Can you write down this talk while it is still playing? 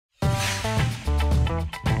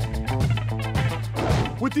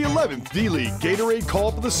With the 11th D-League Gatorade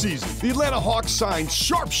Call-Up of the season, the Atlanta Hawks signed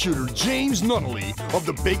sharpshooter James Nunnally of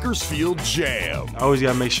the Bakersfield Jam. I always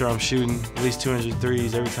gotta make sure I'm shooting at least 200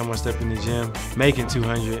 threes every time I step in the gym, making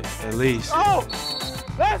 200 at least. Oh,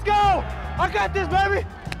 let's go! I got this, baby!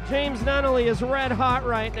 James Nunnally is red hot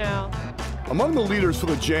right now. Among the leaders for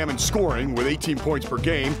the Jam in scoring, with 18 points per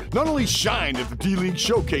game, Nunnally shined at the D-League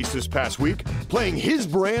Showcase this past week, playing his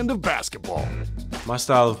brand of basketball. My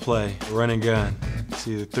style of play, run and gun. It's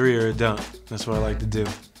either three or a dunk. That's what I like to do.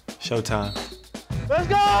 Showtime. Let's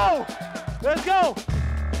go! Let's go!